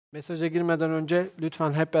Mesaja girmeden önce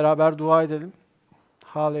lütfen hep beraber dua edelim.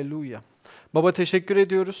 Haleluya. Baba teşekkür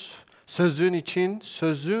ediyoruz. Sözün için,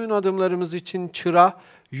 sözün adımlarımız için çıra,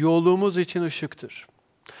 yolumuz için ışıktır.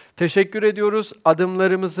 Teşekkür ediyoruz.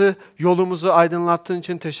 Adımlarımızı, yolumuzu aydınlattığın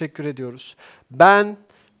için teşekkür ediyoruz. Ben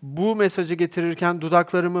bu mesajı getirirken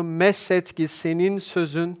dudaklarımı meslet ki senin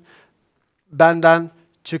sözün benden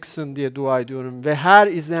çıksın diye dua ediyorum. Ve her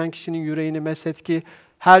izleyen kişinin yüreğini meslet ki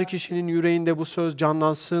her kişinin yüreğinde bu söz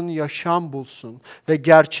canlansın, yaşam bulsun ve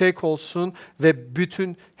gerçek olsun ve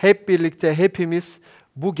hep birlikte hepimiz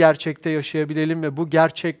bu gerçekte yaşayabilelim ve bu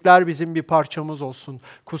gerçekler bizim bir parçamız olsun.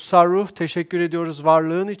 Kutsal Ruh, teşekkür ediyoruz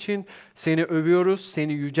varlığın için. Seni övüyoruz,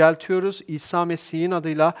 seni yüceltiyoruz. İsa Mesih'in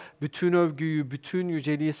adıyla bütün övgüyü, bütün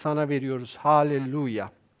yüceliği sana veriyoruz.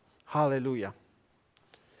 Haleluya. Haleluya.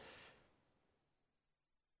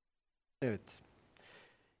 Evet.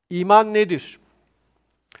 İman nedir?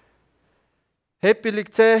 Hep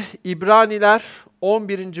birlikte İbraniler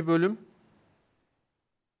 11. bölüm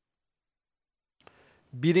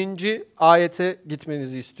 1. ayete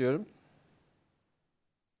gitmenizi istiyorum.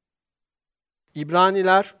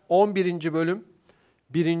 İbraniler 11. bölüm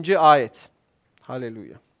 1. ayet.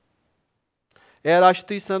 Haleluya. Eğer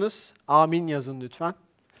açtıysanız amin yazın lütfen.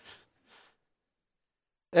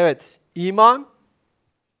 Evet, iman,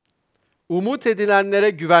 umut edilenlere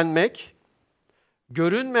güvenmek,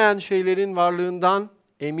 görünmeyen şeylerin varlığından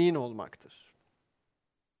emin olmaktır.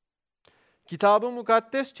 Kitab-ı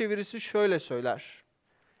Mukaddes çevirisi şöyle söyler.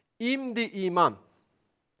 İmdi iman,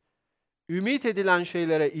 ümit edilen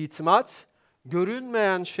şeylere itimat,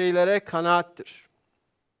 görünmeyen şeylere kanaattir.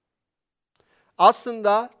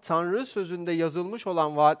 Aslında Tanrı sözünde yazılmış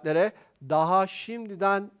olan vaatlere daha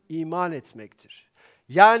şimdiden iman etmektir.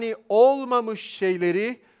 Yani olmamış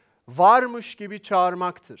şeyleri varmış gibi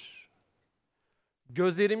çağırmaktır.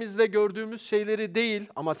 Gözlerimizle gördüğümüz şeyleri değil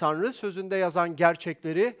ama Tanrı sözünde yazan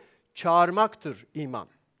gerçekleri çağırmaktır iman.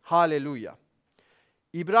 Haleluya.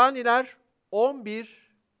 İbraniler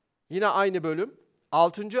 11, yine aynı bölüm,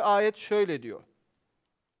 6. ayet şöyle diyor.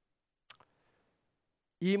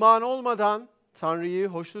 İman olmadan Tanrı'yı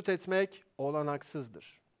hoşnut etmek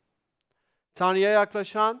olanaksızdır. Tanrı'ya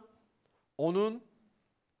yaklaşan, onun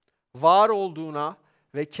var olduğuna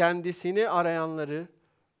ve kendisini arayanları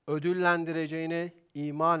ödüllendireceğine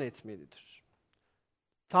iman etmelidir.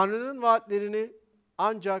 Tanrı'nın vaatlerini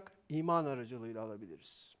ancak iman aracılığıyla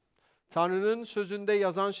alabiliriz. Tanrı'nın sözünde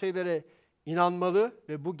yazan şeylere inanmalı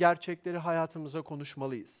ve bu gerçekleri hayatımıza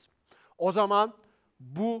konuşmalıyız. O zaman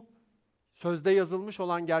bu sözde yazılmış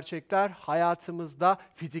olan gerçekler hayatımızda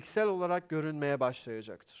fiziksel olarak görünmeye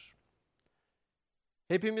başlayacaktır.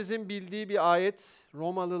 Hepimizin bildiği bir ayet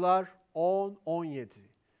Romalılar 10-17.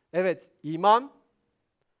 Evet, iman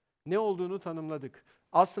ne olduğunu tanımladık.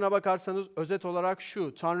 Aslına bakarsanız özet olarak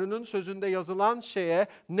şu, Tanrı'nın sözünde yazılan şeye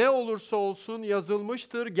ne olursa olsun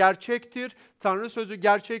yazılmıştır, gerçektir. Tanrı sözü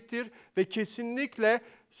gerçektir ve kesinlikle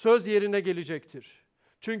söz yerine gelecektir.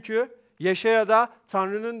 Çünkü Yeşaya'da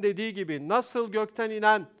Tanrı'nın dediği gibi nasıl gökten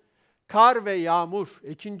inen kar ve yağmur,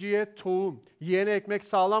 ekinciye tohum, yiyene ekmek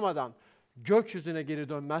sağlamadan gökyüzüne geri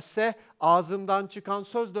dönmezse ağzımdan çıkan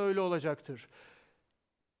söz de öyle olacaktır.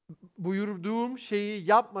 Buyurduğum şeyi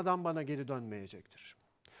yapmadan bana geri dönmeyecektir.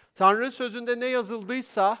 Tanrı sözünde ne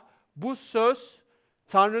yazıldıysa bu söz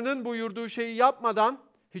Tanrı'nın buyurduğu şeyi yapmadan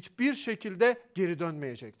hiçbir şekilde geri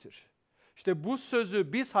dönmeyecektir. İşte bu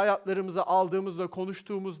sözü biz hayatlarımıza aldığımızda,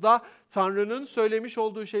 konuştuğumuzda Tanrı'nın söylemiş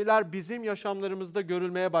olduğu şeyler bizim yaşamlarımızda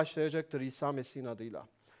görülmeye başlayacaktır İsa Mesih'in adıyla.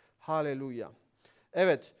 Haleluya.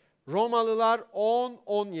 Evet, Romalılar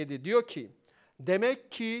 10-17 diyor ki,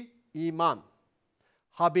 demek ki iman,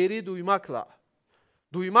 haberi duymakla,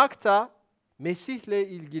 duymak da Mesih'le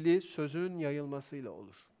ilgili sözün yayılmasıyla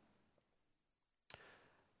olur.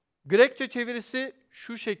 Grekçe çevirisi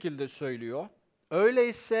şu şekilde söylüyor.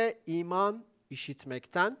 Öyleyse iman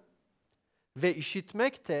işitmekten ve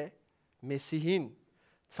işitmek de Mesih'in,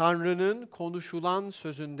 Tanrı'nın konuşulan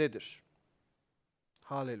sözündedir.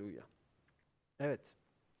 Haleluya. Evet.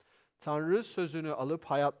 Tanrı sözünü alıp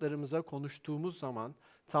hayatlarımıza konuştuğumuz zaman,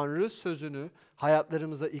 Tanrı sözünü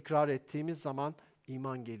hayatlarımıza ikrar ettiğimiz zaman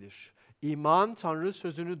iman gelir. İman Tanrı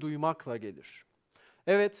sözünü duymakla gelir.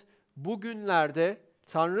 Evet, bugünlerde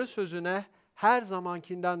Tanrı sözüne her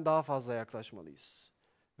zamankinden daha fazla yaklaşmalıyız.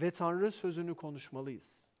 Ve Tanrı sözünü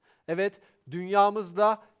konuşmalıyız. Evet,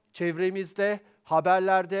 dünyamızda, çevremizde,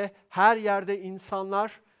 haberlerde, her yerde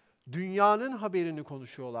insanlar dünyanın haberini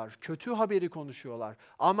konuşuyorlar, kötü haberi konuşuyorlar.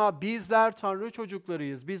 Ama bizler Tanrı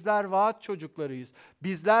çocuklarıyız, bizler vaat çocuklarıyız.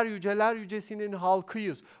 Bizler yüceler yücesinin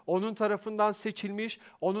halkıyız. Onun tarafından seçilmiş,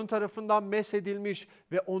 onun tarafından mesedilmiş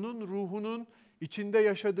ve onun ruhunun içinde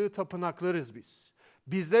yaşadığı tapınaklarız biz.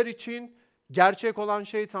 Bizler için gerçek olan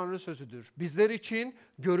şey Tanrı sözüdür. Bizler için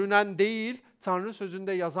görünen değil, Tanrı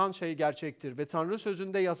sözünde yazan şey gerçektir. Ve Tanrı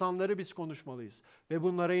sözünde yazanları biz konuşmalıyız. Ve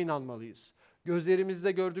bunlara inanmalıyız.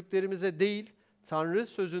 Gözlerimizde gördüklerimize değil, Tanrı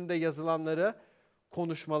sözünde yazılanları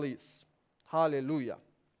konuşmalıyız. Haleluya.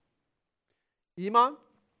 İman,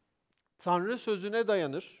 Tanrı sözüne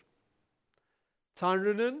dayanır.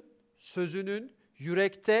 Tanrı'nın sözünün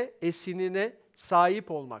yürekte esinine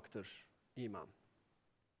sahip olmaktır iman.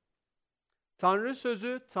 Tanrı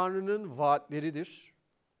sözü Tanrı'nın vaatleridir.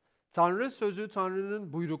 Tanrı sözü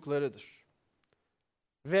Tanrı'nın buyruklarıdır.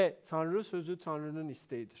 Ve Tanrı sözü Tanrı'nın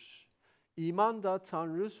isteğidir. İman da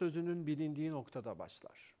Tanrı sözünün bilindiği noktada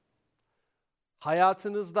başlar.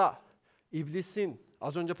 Hayatınızda iblisin,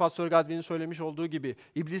 az önce Pastor Godwin'in söylemiş olduğu gibi,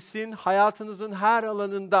 iblisin hayatınızın her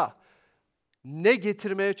alanında ne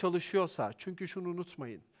getirmeye çalışıyorsa, çünkü şunu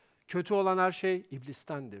unutmayın, kötü olan her şey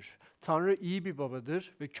iblistendir. Tanrı iyi bir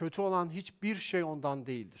babadır ve kötü olan hiçbir şey ondan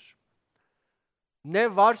değildir.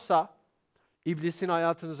 Ne varsa iblisin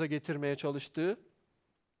hayatınıza getirmeye çalıştığı,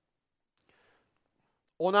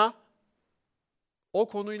 ona o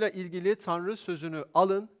konuyla ilgili Tanrı sözünü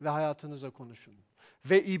alın ve hayatınıza konuşun.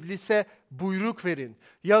 Ve iblise buyruk verin.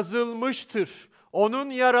 Yazılmıştır. Onun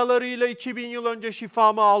yaralarıyla 2000 yıl önce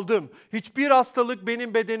şifamı aldım. Hiçbir hastalık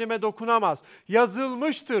benim bedenime dokunamaz.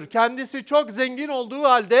 Yazılmıştır. Kendisi çok zengin olduğu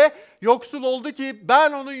halde yoksul oldu ki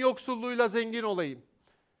ben onun yoksulluğuyla zengin olayım.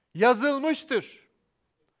 Yazılmıştır.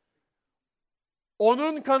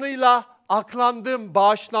 Onun kanıyla aklandım,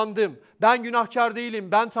 bağışlandım. Ben günahkar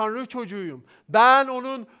değilim, ben Tanrı çocuğuyum. Ben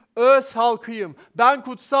onun öz halkıyım. Ben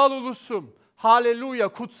kutsal ulusum. Haleluya,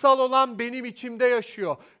 kutsal olan benim içimde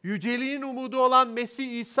yaşıyor. Yüceliğin umudu olan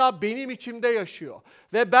Mesih İsa benim içimde yaşıyor.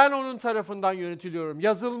 Ve ben onun tarafından yönetiliyorum.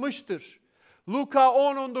 Yazılmıştır. Luka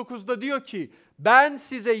 10:19'da diyor ki, ben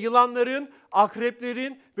size yılanların,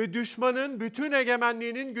 akreplerin ve düşmanın bütün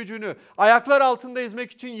egemenliğinin gücünü ayaklar altında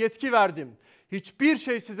ezmek için yetki verdim. Hiçbir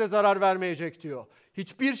şey size zarar vermeyecek diyor.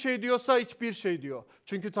 Hiçbir şey diyorsa hiçbir şey diyor.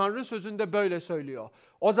 Çünkü Tanrı sözünde böyle söylüyor.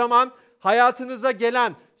 O zaman hayatınıza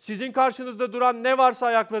gelen, sizin karşınızda duran ne varsa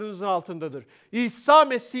ayaklarınızın altındadır. İsa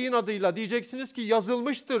Mesih'in adıyla diyeceksiniz ki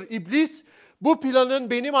yazılmıştır. İblis bu planın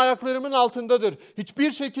benim ayaklarımın altındadır.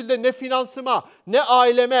 Hiçbir şekilde ne finansıma, ne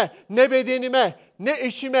aileme, ne bedenime, ne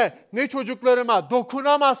eşime, ne çocuklarıma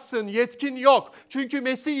dokunamazsın. Yetkin yok. Çünkü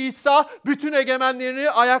Mesih İsa bütün egemenlerini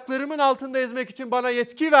ayaklarımın altında ezmek için bana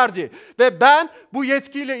yetki verdi. Ve ben bu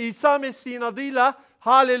yetkiyle İsa Mesih'in adıyla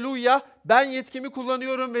haleluya ben yetkimi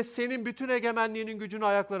kullanıyorum ve senin bütün egemenliğinin gücünü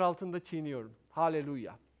ayaklar altında çiğniyorum.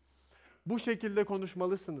 Haleluya. Bu şekilde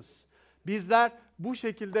konuşmalısınız. Bizler bu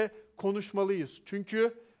şekilde konuşmalıyız.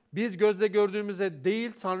 Çünkü biz gözle gördüğümüze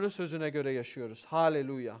değil Tanrı sözüne göre yaşıyoruz.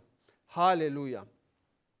 Haleluya. Haleluya.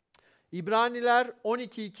 İbraniler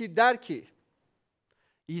 12:2 der ki,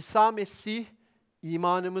 İsa Mesih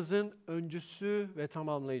imanımızın öncüsü ve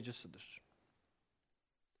tamamlayıcısıdır.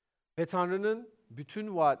 Ve Tanrı'nın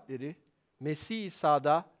bütün vaatleri Mesih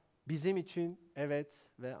İsa'da bizim için evet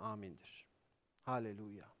ve amindir.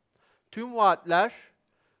 Haleluya. Tüm vaatler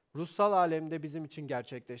ruhsal alemde bizim için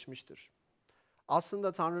gerçekleşmiştir.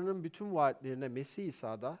 Aslında Tanrı'nın bütün vaatlerine Mesih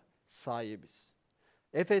İsa'da sahibiz.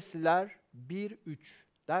 Efesliler 1:3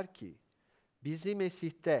 der ki, bizi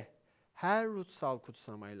Mesih'te her ruhsal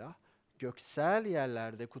kutsamayla göksel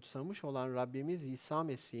yerlerde kutsamış olan Rabbimiz İsa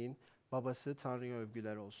Mesih'in babası Tanrı'ya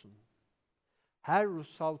övgüler olsun. Her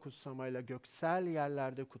ruhsal kutsamayla göksel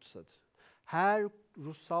yerlerde kutsadı. Her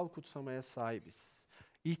ruhsal kutsamaya sahibiz.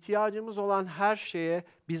 İhtiyacımız olan her şeye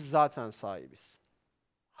biz zaten sahibiz.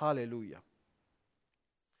 Haleluya.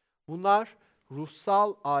 Bunlar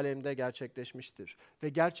ruhsal alemde gerçekleşmiştir. Ve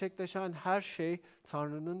gerçekleşen her şey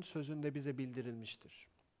Tanrı'nın sözünde bize bildirilmiştir.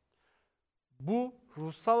 Bu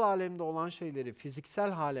ruhsal alemde olan şeyleri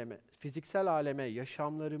fiziksel aleme,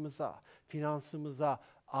 yaşamlarımıza, finansımıza,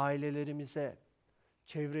 ailelerimize,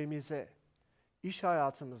 çevremize, iş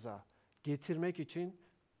hayatımıza getirmek için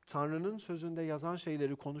Tanrı'nın sözünde yazan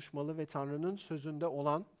şeyleri konuşmalı ve Tanrı'nın sözünde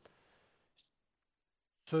olan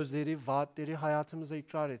sözleri, vaatleri hayatımıza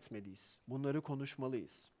ikrar etmeliyiz. Bunları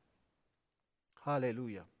konuşmalıyız.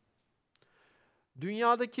 Haleluya.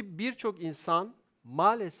 Dünyadaki birçok insan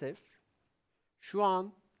maalesef şu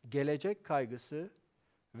an gelecek kaygısı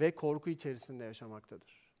ve korku içerisinde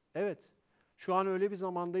yaşamaktadır. Evet, şu an öyle bir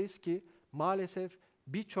zamandayız ki maalesef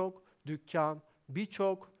birçok dükkan,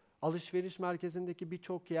 birçok alışveriş merkezindeki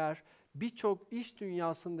birçok yer, birçok iş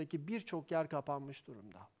dünyasındaki birçok yer kapanmış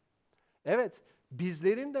durumda. Evet,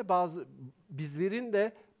 bizlerin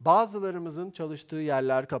de bazılarımızın çalıştığı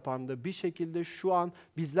yerler kapandı. Bir şekilde şu an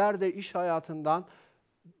bizler de iş hayatından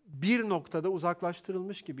bir noktada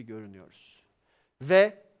uzaklaştırılmış gibi görünüyoruz.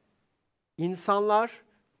 Ve insanlar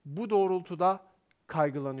bu doğrultuda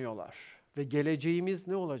kaygılanıyorlar ve geleceğimiz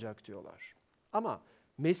ne olacak diyorlar. Ama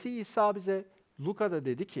Mesih İsa bize Luka'da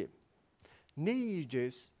dedi ki, ne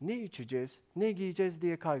yiyeceğiz, ne içeceğiz, ne giyeceğiz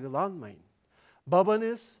diye kaygılanmayın.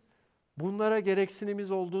 Babanız bunlara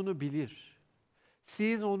gereksinimiz olduğunu bilir.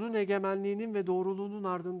 Siz onun egemenliğinin ve doğruluğunun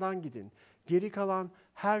ardından gidin. Geri kalan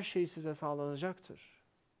her şey size sağlanacaktır.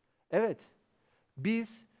 Evet,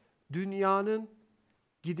 biz dünyanın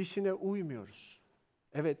gidişine uymuyoruz.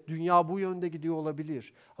 Evet, dünya bu yönde gidiyor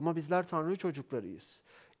olabilir. Ama bizler Tanrı çocuklarıyız.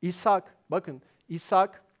 Bakın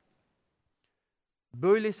İshak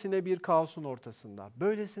böylesine bir kaosun ortasında,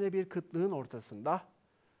 böylesine bir kıtlığın ortasında,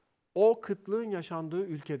 o kıtlığın yaşandığı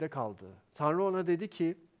ülkede kaldı. Tanrı ona dedi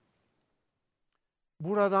ki,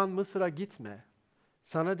 buradan Mısır'a gitme,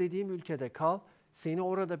 sana dediğim ülkede kal, seni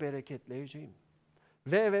orada bereketleyeceğim.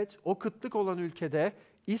 Ve evet, o kıtlık olan ülkede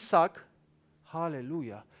İshak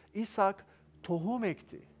tohum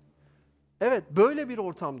ekti. Evet, böyle bir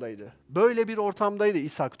ortamdaydı. Böyle bir ortamdaydı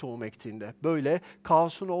İshak tohum ektiğinde. Böyle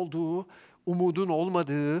kaosun olduğu, umudun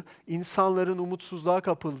olmadığı, insanların umutsuzluğa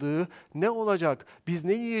kapıldığı, ne olacak, biz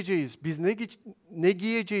ne yiyeceğiz, biz ne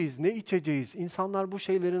giyeceğiz, ne içeceğiz? İnsanlar bu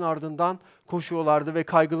şeylerin ardından koşuyorlardı ve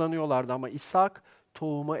kaygılanıyorlardı ama İshak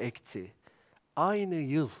tohumu ekti. Aynı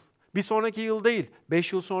yıl, bir sonraki yıl değil,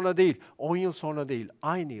 5 yıl sonra değil, 10 yıl sonra değil,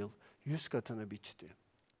 aynı yıl 100 katını biçti.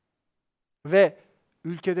 Ve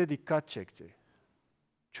ülkede dikkat çekti.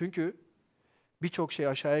 Çünkü birçok şey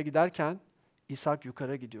aşağıya giderken İshak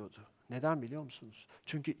yukarı gidiyordu. Neden biliyor musunuz?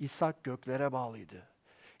 Çünkü İshak göklere bağlıydı.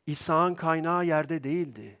 İshak'ın kaynağı yerde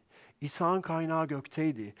değildi. İshak'ın kaynağı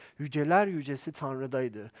gökteydi. Yüceler yücesi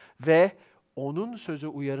Tanrı'daydı. Ve onun sözü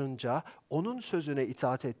uyarınca, onun sözüne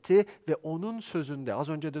itaat etti ve onun sözünde, az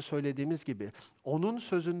önce de söylediğimiz gibi, onun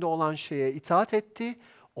sözünde olan şeye itaat etti,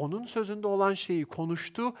 onun sözünde olan şeyi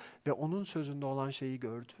konuştu ve onun sözünde olan şeyi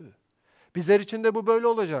gördü. Bizler için de bu böyle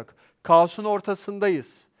olacak. Kaosun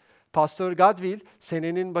ortasındayız. Pastor Godwill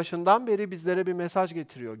senenin başından beri bizlere bir mesaj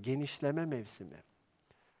getiriyor. Genişleme mevsimi.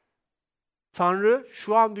 Tanrı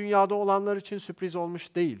şu an dünyada olanlar için sürpriz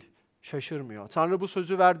olmuş değil. Şaşırmıyor. Tanrı bu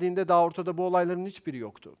sözü verdiğinde daha ortada bu olayların hiçbiri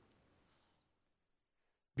yoktu.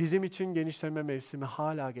 Bizim için genişleme mevsimi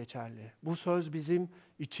hala geçerli. Bu söz bizim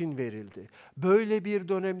için verildi. Böyle bir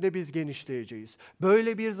dönemde biz genişleyeceğiz.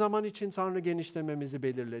 Böyle bir zaman için Tanrı genişlememizi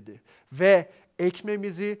belirledi. Ve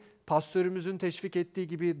ekmemizi pastörümüzün teşvik ettiği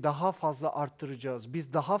gibi daha fazla arttıracağız.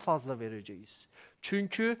 Biz daha fazla vereceğiz.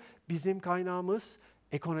 Çünkü bizim kaynağımız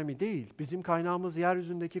ekonomi değil. Bizim kaynağımız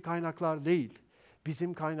yeryüzündeki kaynaklar değil.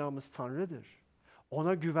 Bizim kaynağımız Tanrı'dır.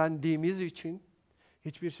 Ona güvendiğimiz için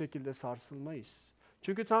hiçbir şekilde sarsılmayız.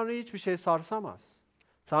 Çünkü Tanrı'yı hiçbir şey sarsamaz.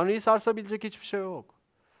 Tanrı'yı sarsabilecek hiçbir şey yok.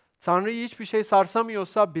 Tanrı'yı hiçbir şey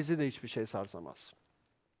sarsamıyorsa bizi de hiçbir şey sarsamaz.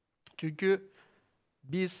 Çünkü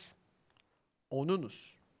biz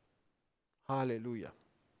O'nunuz. Haleluya.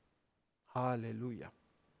 Haleluya.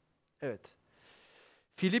 Evet.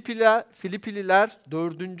 Filipililer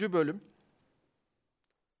 4. bölüm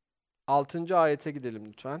 6. ayete gidelim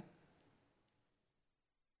lütfen.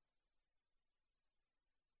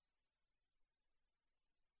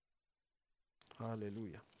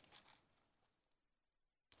 Haleluya.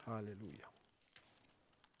 Haleluya.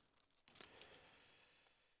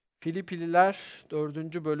 Filipililer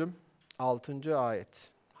 4. bölüm 6.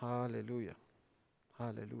 ayet. Haleluya.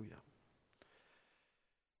 Haleluya.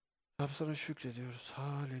 Rab sana şükrediyoruz.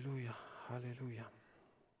 Haleluya. Haleluya.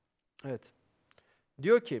 Evet.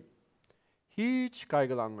 Diyor ki, hiç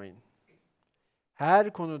kaygılanmayın.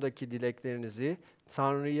 Her konudaki dileklerinizi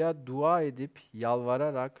Tanrı'ya dua edip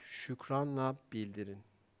yalvararak şükranla bildirin.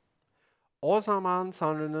 O zaman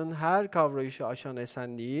Tanrı'nın her kavrayışı aşan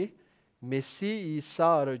esenliği Mesih İsa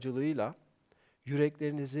aracılığıyla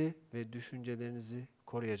yüreklerinizi ve düşüncelerinizi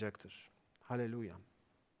koruyacaktır. Haleluya.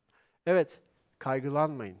 Evet,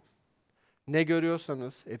 kaygılanmayın. Ne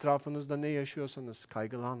görüyorsanız, etrafınızda ne yaşıyorsanız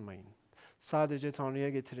kaygılanmayın. Sadece Tanrı'ya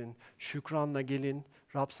getirin, şükranla gelin.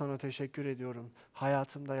 Rab sana teşekkür ediyorum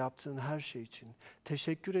hayatımda yaptığın her şey için.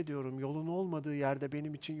 Teşekkür ediyorum yolun olmadığı yerde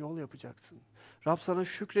benim için yol yapacaksın. Rab sana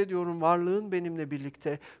şükrediyorum varlığın benimle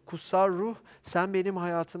birlikte. Kutsal ruh sen benim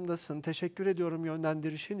hayatımdasın. Teşekkür ediyorum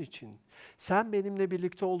yönlendirişin için. Sen benimle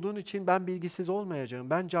birlikte olduğun için ben bilgisiz olmayacağım.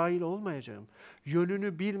 Ben cahil olmayacağım.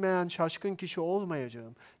 Yönünü bilmeyen şaşkın kişi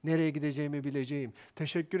olmayacağım. Nereye gideceğimi bileceğim.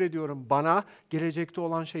 Teşekkür ediyorum bana gelecekte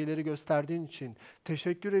olan şeyleri gösterdiğin için.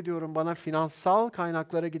 Teşekkür ediyorum bana finansal kaynakları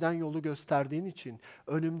kaynaklara giden yolu gösterdiğin için,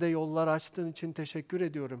 önümde yollar açtığın için teşekkür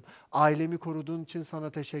ediyorum. Ailemi koruduğun için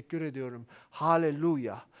sana teşekkür ediyorum.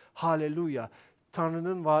 Haleluya, haleluya.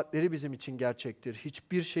 Tanrı'nın vaatleri bizim için gerçektir.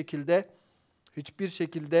 Hiçbir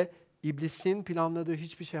şekilde iblisin planladığı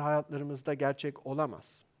hiçbir şey hayatlarımızda gerçek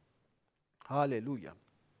olamaz. Haleluya.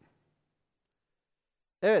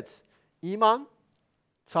 Evet, iman,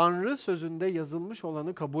 Tanrı sözünde yazılmış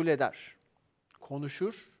olanı kabul eder,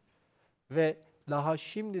 konuşur ve daha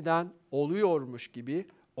şimdiden oluyormuş gibi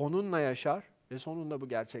onunla yaşar ve sonunda bu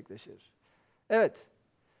gerçekleşir. Evet,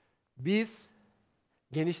 biz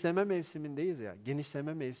genişleme mevsimindeyiz ya,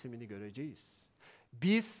 genişleme mevsimini göreceğiz.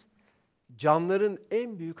 Biz canların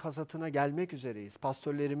en büyük hasatına gelmek üzereyiz.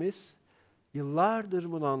 Pastörlerimiz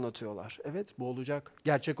yıllardır bunu anlatıyorlar. Evet, bu olacak.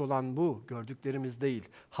 Gerçek olan bu, gördüklerimiz değil.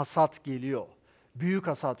 Hasat geliyor. Büyük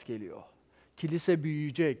hasat geliyor. Kilise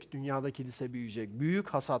büyüyecek, dünyada kilise büyüyecek. Büyük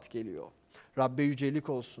hasat geliyor. Rabbe yücelik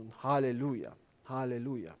olsun. Haleluya.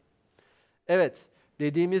 Haleluya. Evet,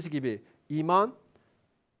 dediğimiz gibi iman,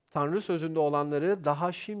 Tanrı sözünde olanları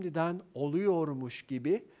daha şimdiden oluyormuş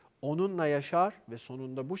gibi onunla yaşar ve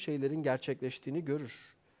sonunda bu şeylerin gerçekleştiğini görür.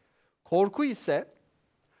 Korku ise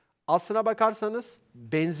aslına bakarsanız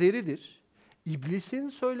benzeridir. İblisin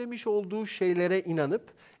söylemiş olduğu şeylere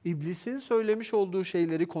inanıp, iblisin söylemiş olduğu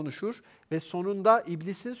şeyleri konuşur ve sonunda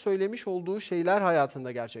iblisin söylemiş olduğu şeyler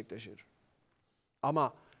hayatında gerçekleşir.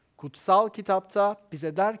 Ama kutsal kitapta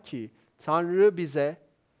bize der ki, Tanrı bize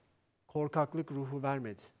korkaklık ruhu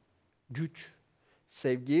vermedi. Güç,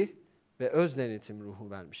 sevgi ve öz denetim ruhu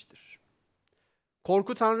vermiştir.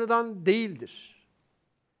 Korku Tanrı'dan değildir.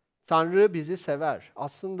 Tanrı bizi sever.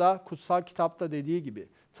 Aslında kutsal kitapta dediği gibi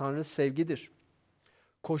Tanrı sevgidir.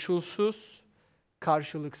 Koşulsuz,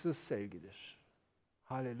 karşılıksız sevgidir.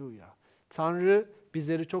 Haleluya. Tanrı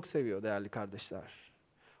bizleri çok seviyor değerli kardeşler.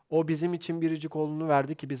 O bizim için biricik oğlunu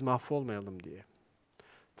verdi ki biz mahvolmayalım diye.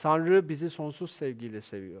 Tanrı bizi sonsuz sevgiyle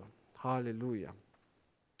seviyor. Haleluya.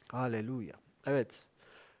 Haleluya. Evet.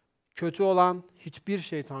 Kötü olan hiçbir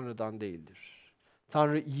şey Tanrı'dan değildir.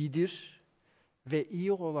 Tanrı iyidir ve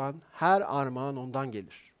iyi olan her armağan ondan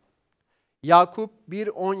gelir. Yakup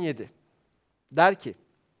 1:17 der ki,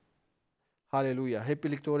 haleluya, hep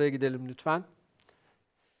birlikte oraya gidelim lütfen.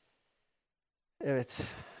 Evet.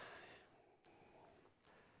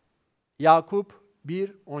 Yakup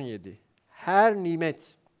 1:17 her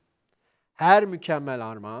nimet, her mükemmel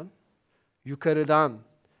armağan yukarıdan,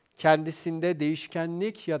 kendisinde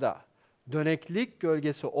değişkenlik ya da döneklik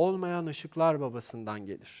gölgesi olmayan ışıklar babasından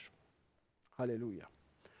gelir. Haleluya.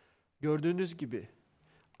 Gördüğünüz gibi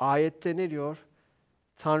ayette ne diyor?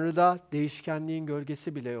 Tanrı'da değişkenliğin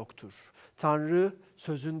gölgesi bile yoktur. Tanrı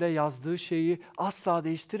sözünde yazdığı şeyi asla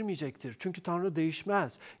değiştirmeyecektir. Çünkü Tanrı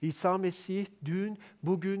değişmez. İsa Mesih dün,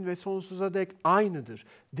 bugün ve sonsuza dek aynıdır.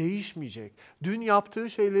 Değişmeyecek. Dün yaptığı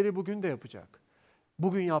şeyleri bugün de yapacak.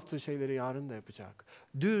 Bugün yaptığı şeyleri yarın da yapacak.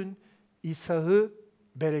 Dün İsa'yı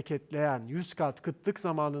bereketleyen, 100 kat kıtlık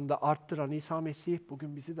zamanında arttıran İsa Mesih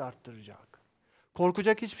bugün bizi de arttıracak.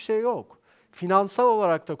 Korkacak hiçbir şey yok. Finansal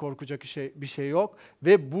olarak da korkacak bir şey yok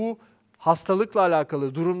ve bu hastalıkla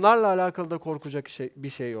alakalı, durumlarla alakalı da korkacak bir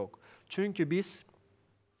şey yok. Çünkü biz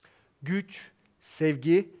güç,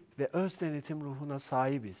 sevgi ve öz denetim ruhuna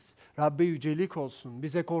sahibiz. Rabbe yücelik olsun.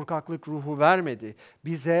 Bize korkaklık ruhu vermedi.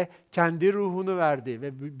 Bize kendi ruhunu verdi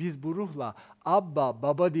ve biz bu ruhla Abba,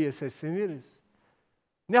 Baba diye sesleniriz.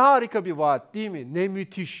 Ne harika bir vaat değil mi? Ne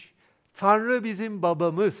müthiş. Tanrı bizim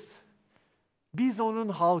babamız. Biz onun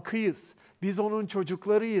halkıyız. Biz onun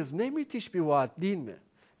çocuklarıyız. Ne müthiş bir vaat değil mi?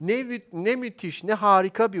 Ne müthiş, ne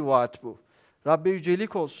harika bir vaat bu. Rabbe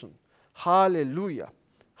yücelik olsun. Haleluya.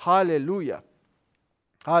 Haleluya.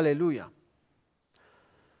 Haleluya.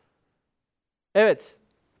 Evet,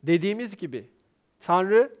 dediğimiz gibi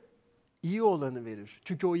Tanrı iyi olanı verir.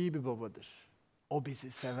 Çünkü o iyi bir babadır. O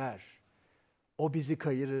bizi sever. O bizi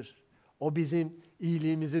kayırır. O bizim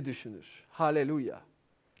iyiliğimizi düşünür. Haleluya.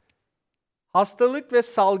 Hastalık ve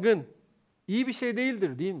salgın iyi bir şey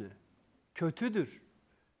değildir, değil mi? Kötüdür.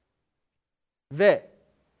 Ve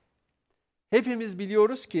hepimiz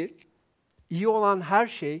biliyoruz ki iyi olan her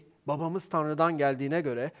şey babamız Tanrı'dan geldiğine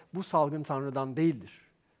göre bu salgın Tanrı'dan değildir.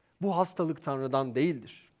 Bu hastalık Tanrı'dan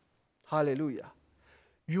değildir. Haleluya.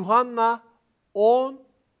 Yuhanna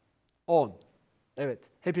 10:10. Evet,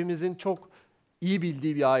 hepimizin çok iyi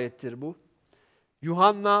bildiği bir ayettir bu.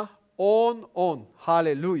 Yuhanna 10:10.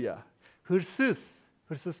 Haleluya.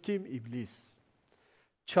 Hırsız kim? İblis.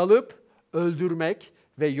 Çalıp, öldürmek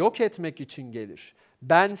ve yok etmek için gelir.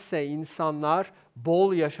 Bense insanlar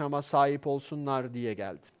bol yaşama sahip olsunlar diye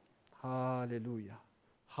geldim. Haleluya.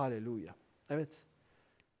 Haleluya. Evet.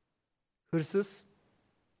 Hırsız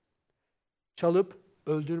Çalıp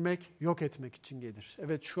öldürmek, yok etmek için gelir.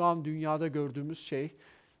 Evet, şu an dünyada gördüğümüz şey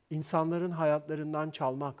insanların hayatlarından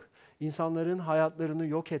çalmak, insanların hayatlarını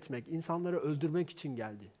yok etmek, insanları öldürmek için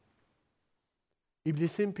geldi.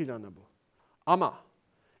 İblisin planı bu. Ama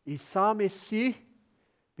İsa Mesih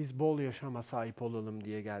biz bol yaşama sahip olalım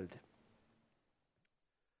diye geldi.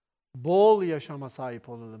 Bol yaşama sahip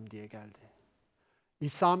olalım diye geldi.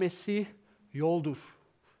 İsa Mesih yoldur,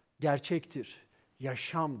 gerçektir,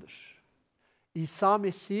 yaşamdır. İsa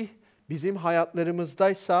Mesih bizim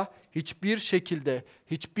hayatlarımızdaysa hiçbir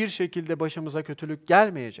şekilde başımıza kötülük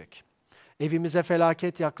gelmeyecek. Evimize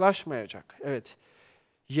felaket yaklaşmayacak. Evet.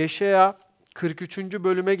 Yeşaya 43.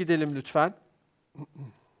 bölüme gidelim lütfen.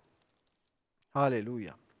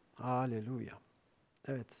 Haleluya. Haleluya.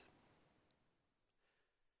 Evet.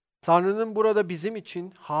 Tanrı'nın burada bizim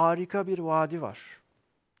için harika bir vaadi var.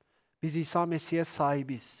 Biz İsa Mesih'e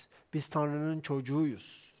sahibiz. Biz Tanrı'nın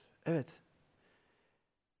çocuğuyuz. Evet.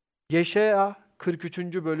 Yeşaya 43.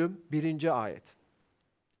 bölüm 1. ayet.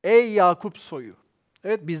 Ey Yakup soyu.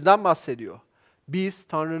 Evet, bizden bahsediyor. Biz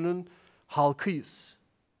Tanrı'nın halkıyız.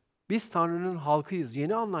 Biz Tanrı'nın halkıyız.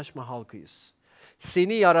 Yeni anlaşma halkıyız.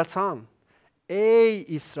 Seni yaratan, ey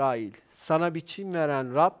İsrail, sana biçim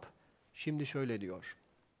veren Rab şimdi şöyle diyor.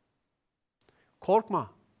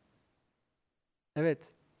 Korkma. Evet.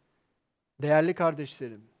 Değerli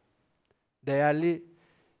kardeşlerim, değerli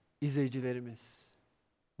izleyicilerimiz,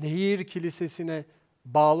 Nehir Kilisesi'ne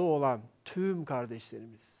bağlı olan tüm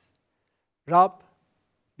kardeşlerimiz, Rab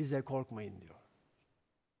bize korkmayın diyor.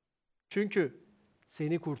 Çünkü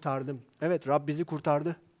seni kurtardım. Evet, Rab bizi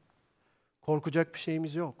kurtardı. Korkacak bir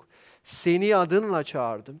şeyimiz yok. Seni adınla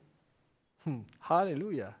çağırdım.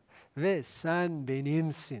 Haleluya. Ve sen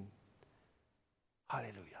benimsin.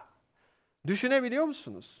 Haleluya. Düşünebiliyor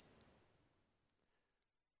musunuz?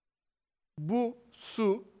 Bu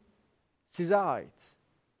su size ait.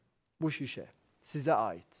 Bu şişe size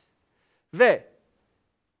ait. Ve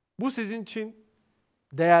bu sizin için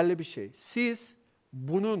değerli bir şey. Siz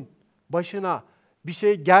bunun başına bir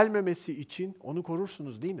şey gelmemesi için onu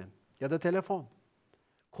korursunuz değil mi? Ya da telefon.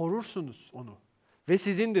 Korursunuz onu. Ve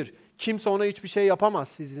sizindir. Kimse ona hiçbir şey yapamaz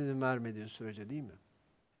siz izin vermediğin sürece değil mi?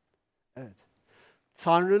 Evet.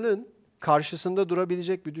 Tanrı'nın karşısında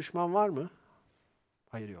durabilecek bir düşman var mı?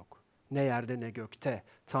 Hayır, yok. Ne yerde ne gökte.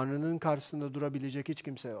 Tanrı'nın karşısında durabilecek hiç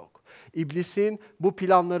kimse yok. İblisin bu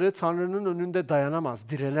planları Tanrı'nın önünde dayanamaz,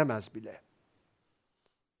 direnemez bile.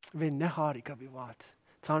 Ve ne harika bir vaat.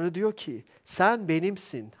 Tanrı diyor ki, sen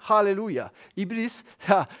benimsin. Haleluya. İblis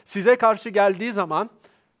size karşı geldiği zaman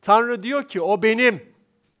Tanrı diyor ki, o benim.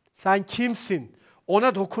 Sen kimsin?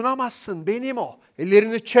 Ona dokunamazsın. Benim o.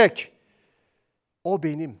 Ellerini çek. O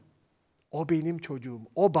benim. O benim çocuğum.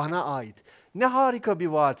 O bana ait. Ne harika bir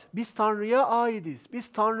vaat. Biz Tanrı'ya aitiz.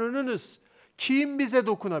 Biz Tanrı'nınız. Kim bize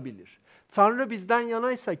dokunabilir? Tanrı bizden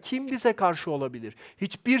yanaysa kim bize karşı olabilir?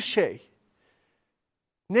 Hiçbir şey.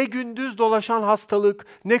 Ne gündüz dolaşan hastalık,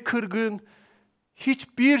 ne kırgın,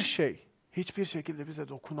 hiçbir şey, hiçbir şekilde bize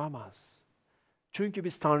dokunamaz. Çünkü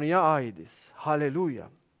biz Tanrı'ya aitiz. Haleluya.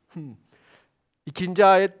 2.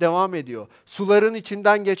 ayet devam ediyor. Suların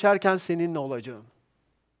içinden geçerken seninle olacağım.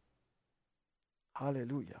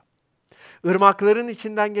 Haleluya. Irmakların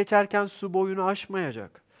içinden geçerken su boyunu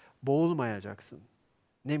aşmayacak. Boğulmayacaksın.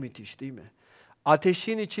 Ne müthiş değil mi?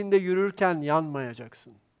 Ateşin içinde yürürken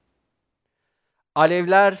yanmayacaksın.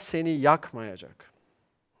 Alevler seni yakmayacak.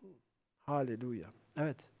 Haleluya.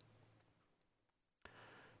 Evet.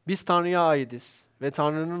 Biz Tanrı'ya aitiz ve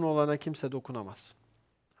Tanrı'nın olana kimse dokunamaz.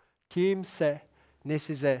 Kimse ne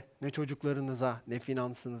size, ne çocuklarınıza, ne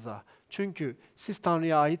finansınıza. Çünkü siz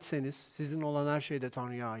Tanrı'ya aitseniz sizin olan her şey de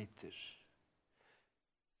Tanrı'ya aittir.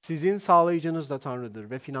 Sizin sağlayıcınız da Tanrı'dır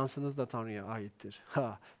ve finansınız da Tanrı'ya aittir.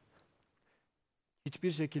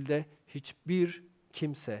 Hiçbir şekilde hiçbir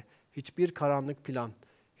kimse, hiçbir karanlık plan,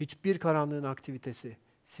 hiçbir karanlığın aktivitesi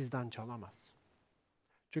sizden çalamaz.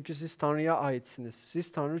 Çünkü siz Tanrı'ya aitsiniz.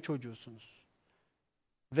 Siz Tanrı çocuğusunuz.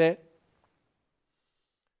 Ve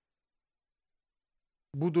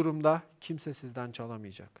bu durumda kimse sizden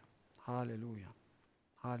çalamayacak. Haleluya.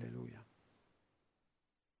 Haleluya.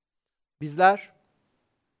 Bizler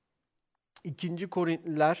 2.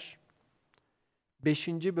 Korintliler 5.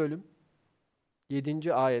 bölüm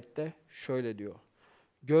 7. ayette şöyle diyor.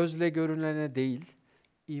 Gözle görünene değil,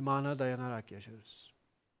 imana dayanarak yaşarız.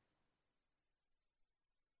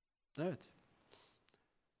 Evet.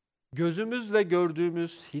 Gözümüzle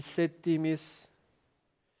gördüğümüz, hissettiğimiz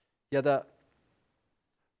ya da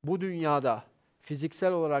bu dünyada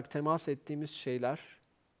fiziksel olarak temas ettiğimiz şeyler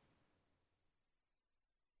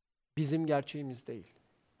bizim gerçeğimiz değil.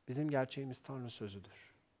 Bizim gerçeğimiz Tanrı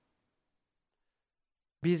sözüdür.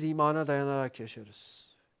 Biz imana dayanarak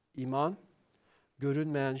yaşarız. İman,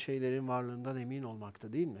 görünmeyen şeylerin varlığından emin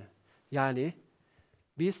olmakta değil mi? Yani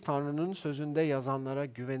biz Tanrı'nın sözünde yazanlara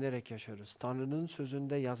güvenerek yaşarız. Tanrı'nın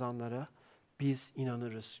sözünde yazanlara biz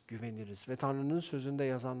inanırız, güveniriz. Ve Tanrı'nın sözünde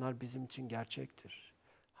yazanlar bizim için gerçektir.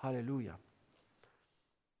 Haleluya.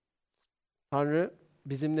 Tanrı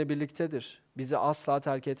bizimle birliktedir. Bizi asla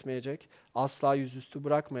terk etmeyecek, asla yüzüstü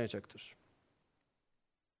bırakmayacaktır.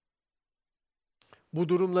 Bu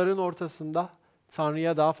durumların ortasında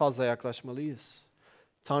Tanrı'ya daha fazla yaklaşmalıyız.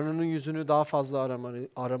 Tanrı'nın yüzünü daha fazla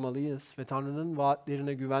aramalıyız ve Tanrı'nın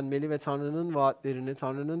vaatlerine güvenmeli ve Tanrı'nın vaatlerini,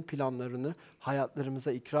 Tanrı'nın planlarını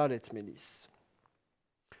hayatlarımıza ikrar etmeliyiz.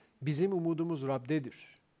 Bizim umudumuz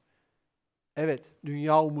Rab'dedir. Evet,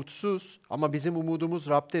 dünya umutsuz ama bizim umudumuz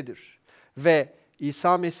Rab'dedir. Ve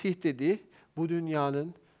İsa Mesih dedi, bu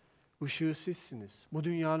dünyanın ışığı sizsiniz. Bu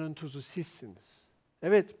dünyanın tuzu sizsiniz.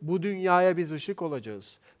 Evet, bu dünyaya biz ışık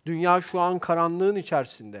olacağız. Dünya şu an karanlığın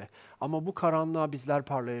içerisinde. Ama bu karanlığa bizler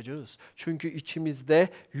parlayacağız. Çünkü içimizde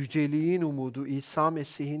yüceliğin umudu İsa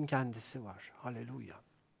Mesih'in kendisi var. Haleluya.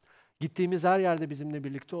 Gittiğimiz her yerde bizimle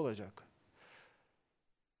birlikte olacak.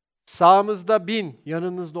 Sağımızda 1000,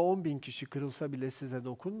 yanınızda 10.000 kişi kırılsa bile size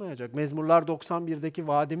dokunmayacak. Mezmurlar 91'deki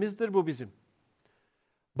vaadimizdir bu bizim.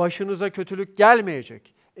 Başınıza kötülük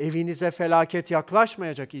gelmeyecek. Evinize felaket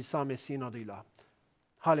yaklaşmayacak İsa Mesih'in adıyla.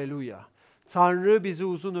 Haleluya. Tanrı bizi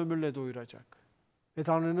uzun ömürle doyuracak. Ve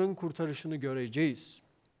Tanrı'nın kurtarışını göreceğiz.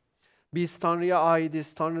 Biz Tanrı'ya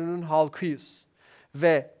aidiz, Tanrı'nın halkıyız.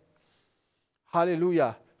 Ve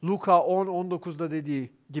haleluya, Luka 10-19'da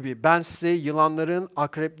dediği gibi ben size yılanların,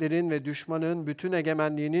 akreplerin ve düşmanın bütün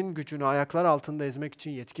egemenliğinin gücünü ayaklar altında ezmek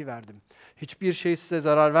için yetki verdim. Hiçbir şey size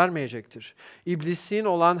zarar vermeyecektir. İblisin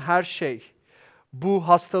olan her şey, bu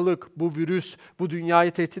hastalık, bu virüs, bu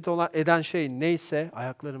dünyayı tehdit eden şey neyse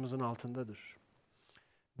ayaklarımızın altındadır.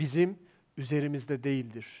 Bizim üzerimizde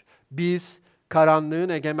değildir. Biz karanlığın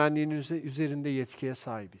egemenliğinin üzerinde yetkiye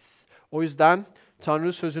sahibiz. O yüzden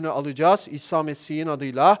Tanrı sözünü alacağız. İsa Mesih'in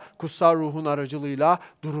adıyla, kutsal ruhun aracılığıyla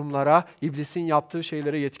durumlara, iblisin yaptığı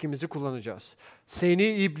şeylere yetkimizi kullanacağız. Seni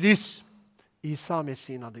iblis, İsa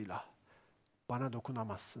Mesih'in adıyla bana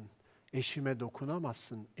dokunamazsın. Eşime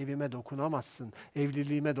dokunamazsın, evime dokunamazsın,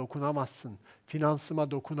 evliliğime dokunamazsın,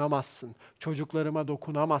 finansıma dokunamazsın, çocuklarıma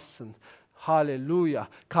dokunamazsın. Haleluya,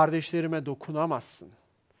 kardeşlerime dokunamazsın.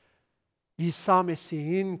 İsa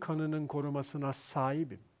Mesih'in kanının korumasına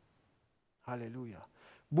sahibim. Haleluya.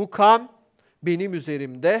 Bu kan benim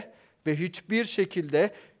üzerimde ve hiçbir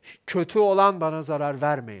şekilde kötü olan bana zarar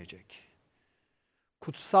vermeyecek.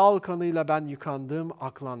 Kutsal kanıyla ben yıkandım,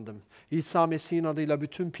 aklandım. İsa Mesih'in adıyla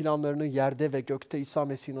bütün planlarını yerde ve gökte İsa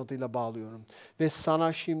Mesih'in adıyla bağlıyorum. Ve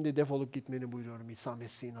sana şimdi defolup gitmeni buyuruyorum İsa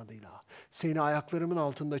Mesih'in adıyla. Seni ayaklarımın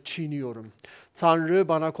altında çiğniyorum. Tanrı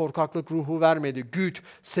bana korkaklık ruhu vermedi. Güç,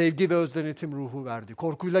 sevgi ve özdenetim ruhu verdi.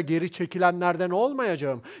 Korkuyla geri çekilenlerden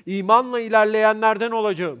olmayacağım. İmanla ilerleyenlerden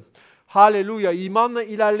olacağım. Haleluya, imanla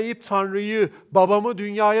ilerleyip Tanrı'yı, babamı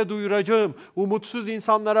dünyaya duyuracağım. Umutsuz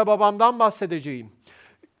insanlara babamdan bahsedeceğim.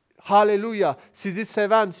 Haleluya, sizi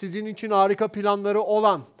seven, sizin için harika planları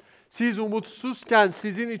olan, siz umutsuzken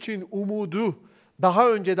sizin için umudu daha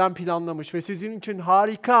önceden planlamış ve sizin için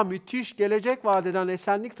harika, müthiş, gelecek vaat eden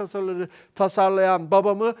esenlik tasarıları tasarlayan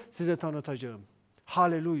babamı size tanıtacağım.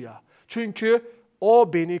 Haleluya. Çünkü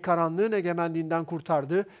o beni karanlığın egemenliğinden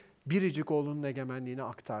kurtardı, biricik oğlunun egemenliğine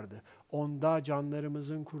aktardı. Onda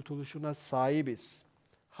canlarımızın kurtuluşuna sahibiz.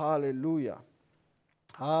 Haleluya.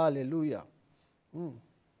 Haleluya.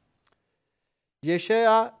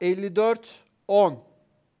 Yeşaya 54:10.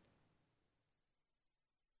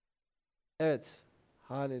 Evet.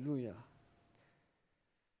 Haleluya.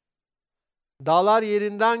 Dağlar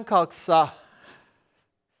yerinden kalksa,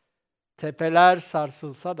 tepeler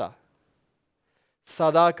sarsılsa da,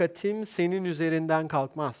 sadakatim senin üzerinden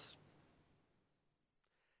kalkmaz.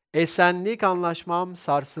 Esenlik anlaşmam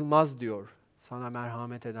sarsılmaz diyor sana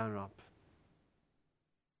merhamet eden Rab.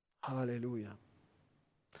 Haleluya.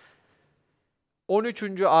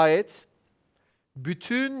 13. ayet.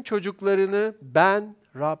 Bütün çocuklarını ben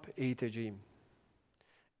Rab eğiteceğim.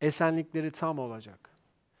 Esenlikleri tam olacak.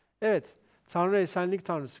 Evet, Tanrı esenlik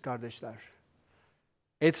Tanrısı kardeşler.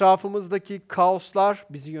 Etrafımızdaki kaoslar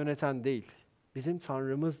bizi yöneten değil. Bizim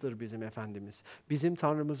Tanrımızdır bizim Efendimiz. Bizim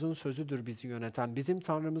Tanrımızın sözüdür bizi yöneten. Bizim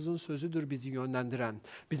Tanrımızın sözüdür bizi yönlendiren.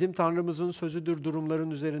 Bizim Tanrımızın sözüdür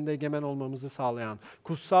durumların üzerinde egemen olmamızı sağlayan.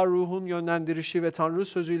 Kutsal ruhun yönlendirişi ve Tanrı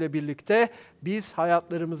sözüyle birlikte biz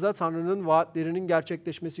hayatlarımıza Tanrı'nın vaatlerinin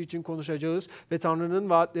gerçekleşmesi için konuşacağız ve Tanrı'nın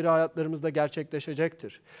vaatleri hayatlarımızda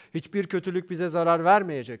gerçekleşecektir. Hiçbir kötülük bize zarar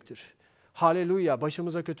vermeyecektir. Haleluya.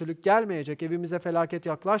 Başımıza kötülük gelmeyecek, evimize felaket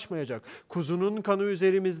yaklaşmayacak. Kuzunun kanı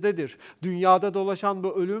üzerimizdedir. Dünyada dolaşan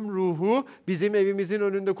bu ölüm ruhu bizim evimizin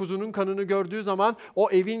önünde kuzunun kanını gördüğü zaman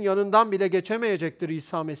o evin yanından bile geçemeyecektir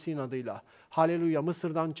İsa Mesih'in adıyla. Haleluya.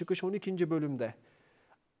 Mısır'dan çıkış 12. bölümde.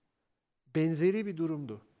 Benzeri bir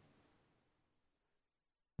durumdu.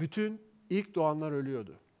 Bütün ilk doğanlar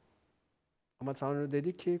ölüyordu. Ama Tanrı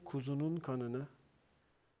dedi ki kuzunun kanını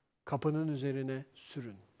kapının üzerine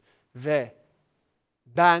sürün. Ve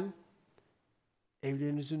ben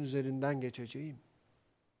evlerinizin üzerinden geçeceğim.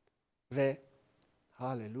 Ve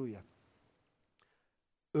haleluya.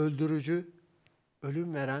 Öldürücü,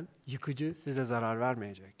 ölüm veren, yıkıcı size zarar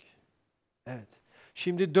vermeyecek. Evet.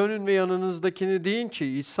 Şimdi dönün ve yanınızdakini deyin ki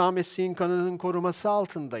İsa Mesih'in kanının koruması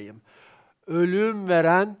altındayım. Ölüm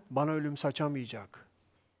veren bana ölüm saçamayacak.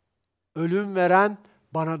 Ölüm veren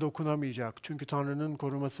bana dokunamayacak. Çünkü Tanrı'nın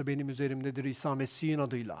koruması benim üzerimdedir İsa Mesih'in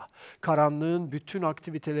adıyla. Karanlığın bütün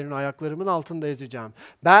aktivitelerini ayaklarımın altında ezeceğim.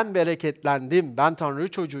 Ben bereketlendim. Ben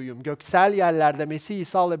Tanrı çocuğuyum. Göksel yerlerde Mesih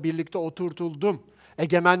İsa ile birlikte oturtuldum.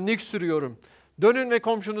 Egemenlik sürüyorum. Dönün ve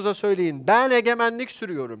komşunuza söyleyin. Ben egemenlik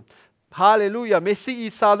sürüyorum. Haleluya. Mesih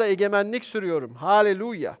İsa'da egemenlik sürüyorum.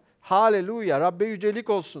 Haleluya. Haleluya. Rabbe yücelik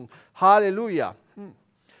olsun. Haleluya.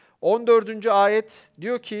 14. ayet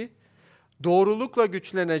diyor ki, doğrulukla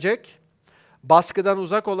güçlenecek, baskıdan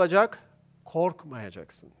uzak olacak,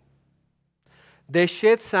 korkmayacaksın.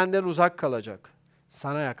 Dehşet senden uzak kalacak,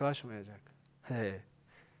 sana yaklaşmayacak.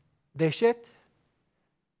 Dehşet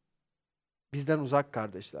bizden uzak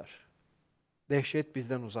kardeşler. Dehşet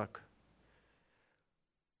bizden uzak.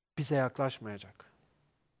 Bize yaklaşmayacak.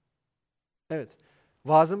 Evet,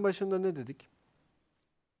 vaazın başında ne dedik?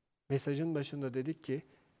 Mesajın başında dedik ki,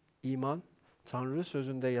 iman, Tanrı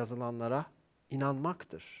sözünde yazılanlara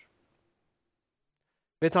inanmaktır.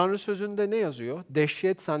 Ve Tanrı sözünde ne yazıyor?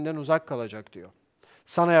 Dehşet senden uzak kalacak diyor.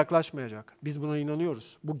 Sana yaklaşmayacak. Biz buna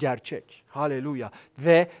inanıyoruz. Bu gerçek. Haleluya.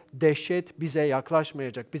 Ve dehşet bize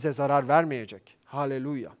yaklaşmayacak. Bize zarar vermeyecek.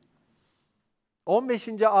 Haleluya. 15.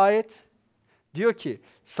 ayet diyor ki,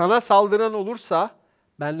 sana saldıran olursa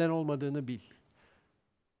benden olmadığını bil.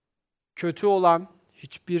 Kötü olan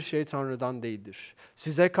hiçbir şey Tanrı'dan değildir.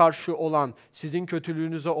 Size karşı olan, sizin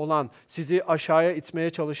kötülüğünüze olan, sizi aşağıya itmeye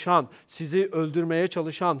çalışan, sizi öldürmeye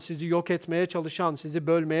çalışan, sizi yok etmeye çalışan, sizi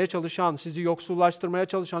bölmeye çalışan, sizi yoksullaştırmaya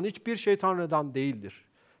çalışan hiçbir şey Tanrı'dan değildir.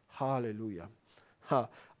 Haleluya.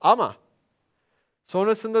 Ama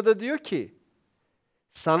sonrasında da diyor ki,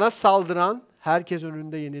 sana saldıran herkes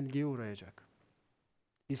önünde yenilgiye uğrayacak.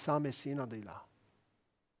 İsa Mesih'in adıyla.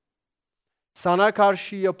 Sana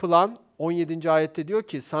karşı yapılan, 17. ayette diyor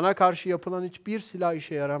ki, sana karşı yapılan hiçbir silah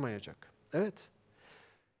işe yaramayacak. Evet.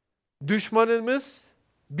 Düşmanımız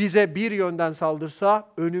bize bir yönden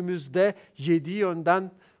saldırsa, önümüzde 7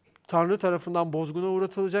 yönden Tanrı tarafından bozguna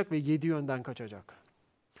uğratılacak ve 7 yönden kaçacak.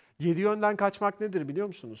 7 yönden kaçmak nedir biliyor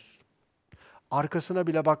musunuz? Arkasına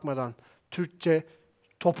bile bakmadan, Türkçe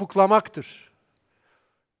topuklamaktır.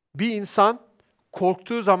 Bir insan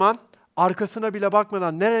korktuğu zaman arkasına bile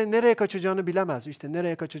bakmadan nereye kaçacağını bilemez. İşte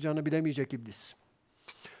nereye kaçacağını bilemeyecek iblis.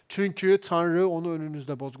 Çünkü Tanrı onu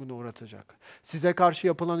önünüzde bozguna uğratacak. Size karşı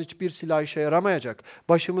yapılan hiçbir silah işe yaramayacak.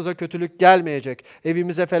 Başımıza kötülük gelmeyecek.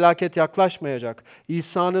 Evimize felaket yaklaşmayacak.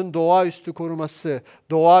 İsa'nın doğaüstü koruması,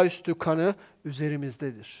 doğaüstü kanı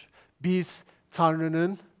üzerimizdedir. Biz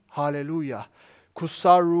Tanrı'nın, haleluya,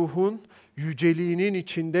 kutsal ruhun yüceliğinin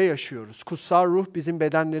içinde yaşıyoruz. Kutsal ruh bizim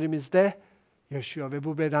bedenlerimizde yaşıyor ve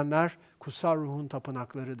bu bedenler kutsal ruhun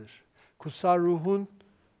tapınaklarıdır. Kutsal ruhun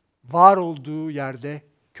var olduğu yerde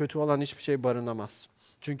kötü olan hiçbir şey barınamaz.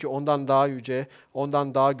 Çünkü ondan daha yüce,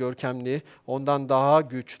 ondan daha görkemli, ondan daha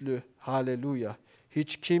güçlü, haleluya,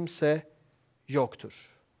 hiç kimse yoktur.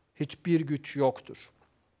 Hiçbir güç yoktur.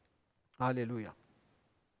 Haleluya.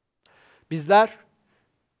 Bizler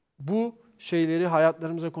bu şeyleri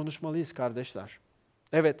hayatlarımıza konuşmalıyız kardeşler.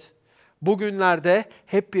 Evet. Bugünlerde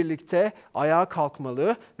hep birlikte ayağa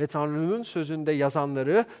kalkmalı ve Tanrı'nın sözünde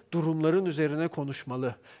yazanları durumların üzerine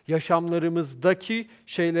konuşmalı. Yaşamlarımızdaki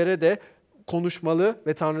şeylere de konuşmalı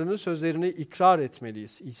ve Tanrı'nın sözlerini ikrar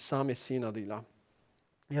etmeliyiz İsa Mesih'in adıyla.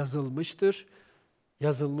 Yazılmıştır,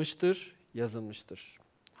 yazılmıştır, yazılmıştır.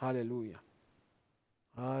 Haleluya.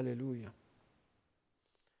 Haleluya.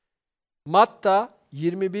 Matta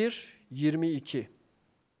 21-22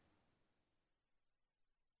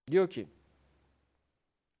 diyor ki,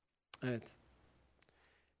 evet,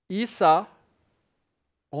 İsa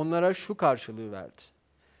onlara şu karşılığı verdi.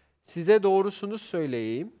 Size doğrusunu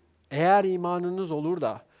söyleyeyim, eğer imanınız olur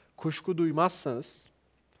da kuşku duymazsanız,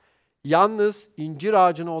 yalnız incir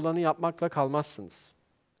ağacına olanı yapmakla kalmazsınız.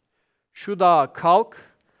 Şu dağa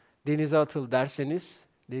kalk Denize atıl derseniz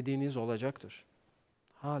dediğiniz olacaktır.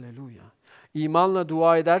 Haleluya. İmanla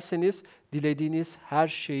dua ederseniz dilediğiniz her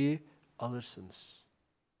şeyi alırsınız.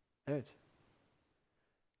 Evet.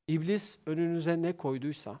 İblis önünüze ne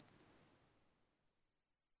koyduysa,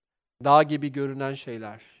 dağ gibi görünen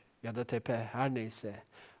şeyler ya da tepe her neyse,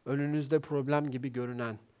 önünüzde problem gibi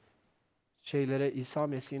görünen şeylere İsa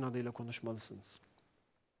Mesih'in adıyla konuşmalısınız.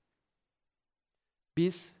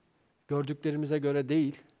 Biz gördüklerimize göre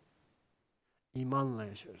değil, imanla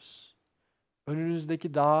yaşarız.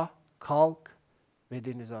 Önünüzdeki dağa kalk ve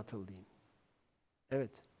denize atıl deyin.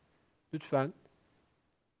 Evet, lütfen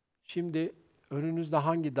şimdi önünüzde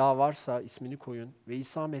hangi dağ varsa ismini koyun ve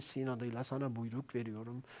İsa Mesih'in adıyla sana buyruk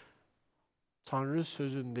veriyorum. Tanrı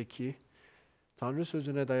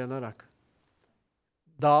sözüne dayanarak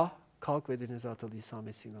dağ kalk ve denize atıl İsa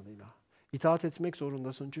Mesih'in adıyla. İtaat etmek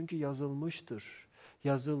zorundasın çünkü yazılmıştır.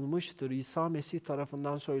 Yazılmıştır. İsa Mesih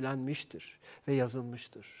tarafından söylenmiştir ve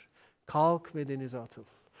yazılmıştır. Kalk ve denize atıl.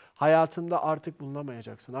 Hayatında artık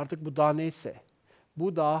bulunamayacaksın. Artık bu dağ neyse,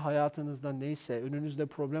 bu dağ hayatınızda neyse, önünüzde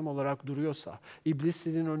problem olarak duruyorsa, iblis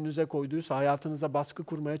sizin önünüze koyduysa, hayatınıza baskı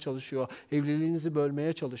kurmaya çalışıyor, evliliğinizi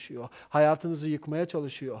bölmeye çalışıyor, hayatınızı yıkmaya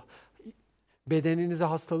çalışıyor, bedeninize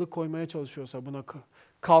hastalık koymaya çalışıyorsa buna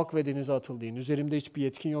kalk ve denize atıl deyin. Üzerimde hiçbir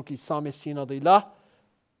yetkin yok. İsa Mesih'in adıyla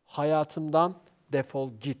hayatımdan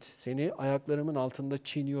defol git. Seni ayaklarımın altında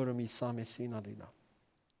çiğniyorum İsa Mesih'in adıyla.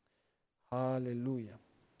 Haleluya.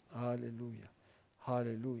 Haleluya.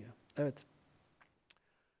 Haleluya. Evet.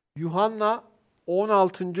 Yuhanna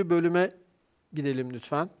 16. bölüme gidelim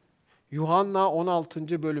lütfen. Yuhanna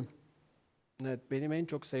 16. bölüm. Evet, benim en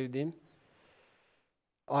çok sevdiğim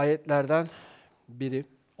ayetlerden biri.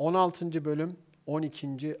 16. bölüm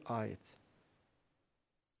 12. ayet.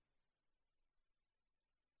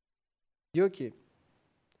 Diyor ki,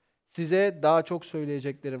 size daha çok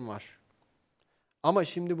söyleyeceklerim var. Ama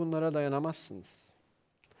şimdi bunlara dayanamazsınız.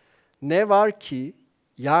 Ne var ki,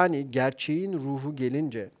 yani gerçeğin ruhu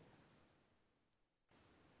gelince,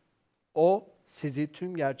 o sizi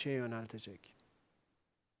tüm gerçeğe yöneltecek.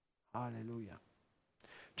 Haleluya.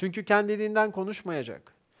 Çünkü kendiliğinden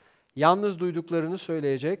konuşmayacak. Yalnız duyduklarını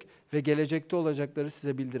söyleyecek ve gelecekte olacakları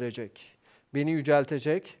size bildirecek. Beni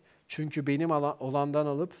yüceltecek çünkü benim olandan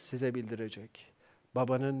alıp size bildirecek.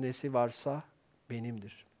 Babanın nesi varsa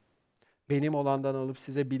benimdir. Benim olandan alıp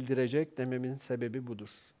size bildirecek dememin sebebi budur.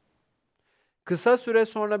 Kısa süre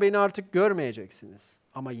sonra beni artık görmeyeceksiniz.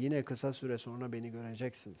 Ama yine kısa süre sonra beni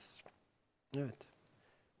göreceksiniz. Evet.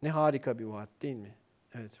 Ne harika bir vaat değil mi?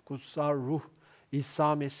 Evet. Kutsal ruh,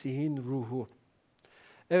 İsa Mesih'in ruhu.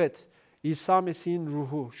 Evet. İsa Mesih'in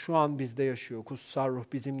ruhu şu an bizde yaşıyor. Kutsal ruh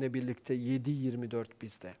bizimle birlikte 7/24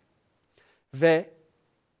 bizde. Ve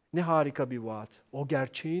ne harika bir vaat. O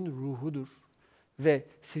gerçeğin ruhudur. Ve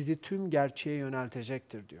sizi tüm gerçeğe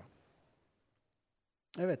yöneltecektir diyor.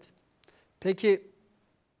 Evet. Peki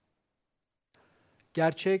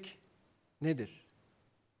gerçek nedir?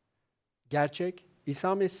 Gerçek,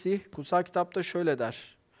 İsa Mesih kutsal kitapta şöyle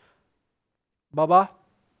der. Baba,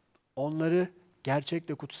 onları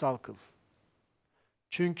gerçekle kutsal kıl.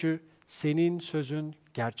 Çünkü senin sözün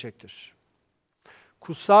gerçektir.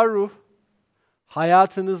 Kutsal ruh,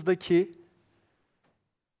 hayatınızdaki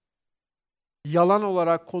yalan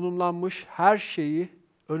olarak konumlanmış her şeyi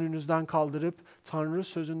önünüzden kaldırıp Tanrı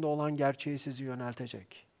sözünde olan gerçeği sizi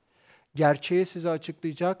yöneltecek. Gerçeği size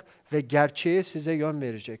açıklayacak ve gerçeğe size yön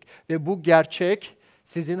verecek. Ve bu gerçek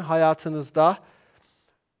sizin hayatınızda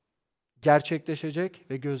gerçekleşecek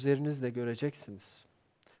ve gözlerinizle göreceksiniz.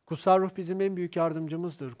 Kutsal ruh bizim en büyük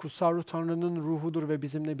yardımcımızdır. Kutsal ruh Tanrı'nın ruhudur ve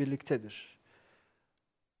bizimle birliktedir.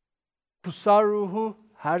 Kutsal ruhu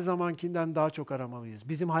her zamankinden daha çok aramalıyız.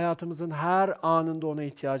 Bizim hayatımızın her anında ona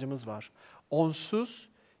ihtiyacımız var. Onsuz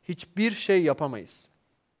hiçbir şey yapamayız.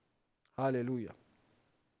 Haleluya.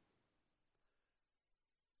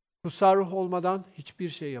 Kutsal ruh olmadan hiçbir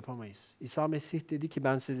şey yapamayız. İsa Mesih dedi ki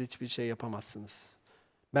ben siz hiçbir şey yapamazsınız.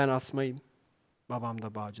 Ben asmayım, babam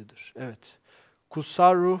da bağcıdır. Evet.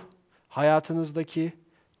 Kutsal ruh hayatınızdaki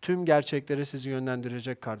tüm gerçekleri sizi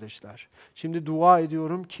yönlendirecek kardeşler. Şimdi dua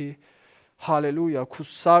ediyorum ki haleluya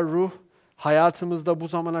kutsal ruh hayatımızda bu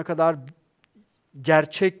zamana kadar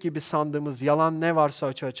gerçek gibi sandığımız yalan ne varsa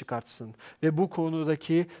açığa çıkartsın. Ve bu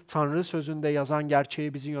konudaki Tanrı sözünde yazan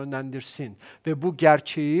gerçeği bizi yönlendirsin. Ve bu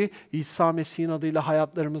gerçeği İsa Mesih'in adıyla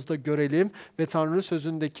hayatlarımızda görelim. Ve Tanrı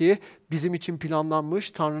sözündeki bizim için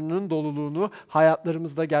planlanmış Tanrı'nın doluluğunu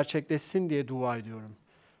hayatlarımızda gerçekleşsin diye dua ediyorum.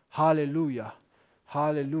 Haleluya.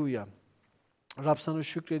 Haleluya. Rab sana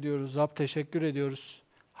şükrediyoruz. Rab teşekkür ediyoruz.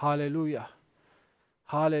 Haleluya.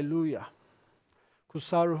 Haleluya.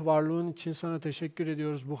 Kutsal ruh varlığın için sana teşekkür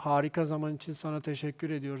ediyoruz. Bu harika zaman için sana teşekkür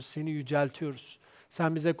ediyoruz. Seni yüceltiyoruz.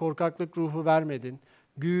 Sen bize korkaklık ruhu vermedin.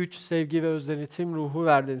 Güç, sevgi ve özdenetim ruhu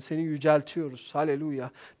verdin. Seni yüceltiyoruz.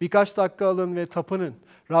 Haleluya. Birkaç dakika alın ve tapının.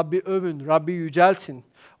 Rabbi övün, Rabbi yüceltin.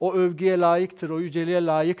 O övgüye layıktır, o yüceliğe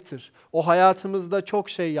layıktır. O hayatımızda çok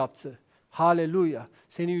şey yaptı. Haleluya.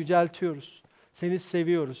 Seni yüceltiyoruz. Seni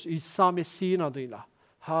seviyoruz. İsa Mesih'in adıyla.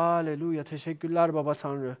 Haleluya. Teşekkürler Baba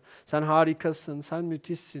Tanrı. Sen harikasın, sen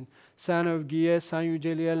müthişsin. Sen övgüye, sen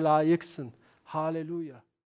yüceliğe layıksın. Haleluya.